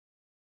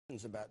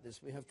About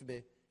this, we have to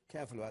be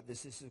careful about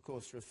this. This, of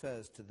course,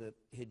 refers to the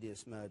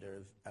hideous murder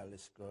of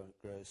Alice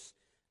Gross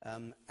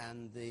and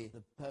the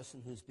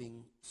person who's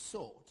being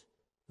sought,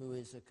 who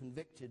is a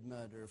convicted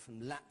murderer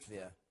from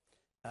Latvia,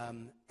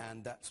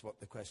 and that's what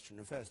the question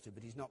refers to.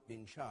 But he's not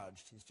been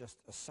charged, he's just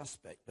a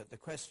suspect. But the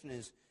question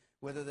is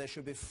whether there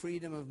should be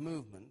freedom of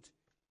movement,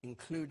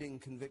 including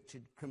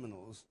convicted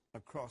criminals,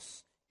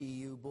 across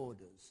EU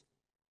borders.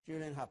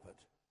 Julian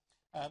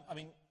Huppert.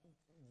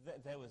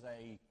 There was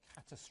a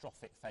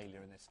catastrophic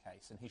failure in this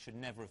case, and he should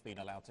never have been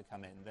allowed to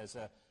come in. There's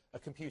a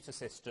computer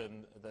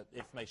system that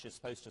information is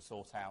supposed to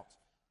sort out,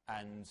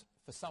 and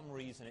for some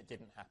reason it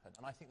didn't happen.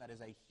 And I think that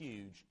is a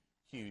huge,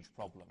 huge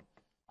problem.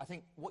 I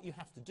think what you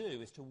have to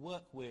do is to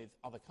work with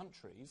other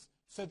countries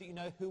so that you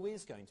know who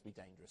is going to be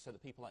dangerous, so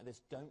that people like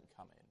this don't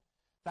come in.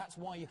 That's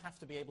why you have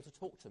to be able to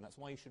talk to them. That's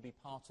why you should be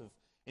part of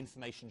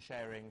information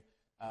sharing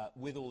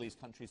with all these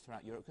countries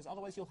throughout Europe, because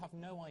otherwise you'll have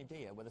no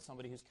idea whether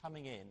somebody who's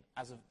coming in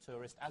as a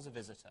tourist, as a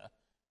visitor,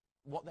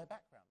 what their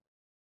background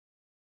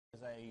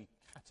is. There's a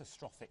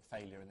catastrophic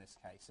failure in this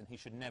case, and he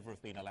should never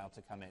have been allowed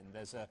to come in.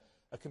 There's a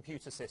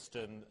computer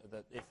system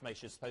that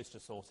information is supposed to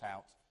sort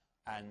out,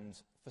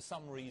 and for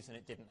some reason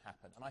it didn't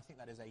happen. And I think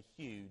that is a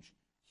huge,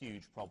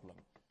 huge problem.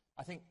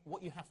 I think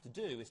what you have to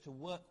do is to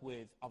work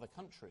with other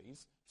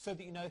countries so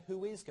that you know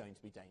who is going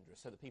to be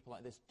dangerous, so that people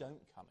like this don't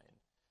come in.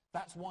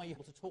 That's why you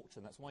have to talk to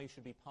them. That's why you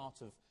should be part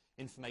of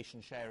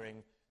information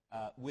sharing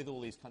with all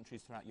these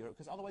countries throughout Europe,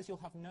 because otherwise you'll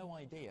have no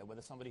idea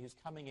whether somebody who's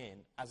coming in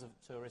as a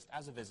tourist,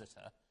 as a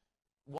visitor,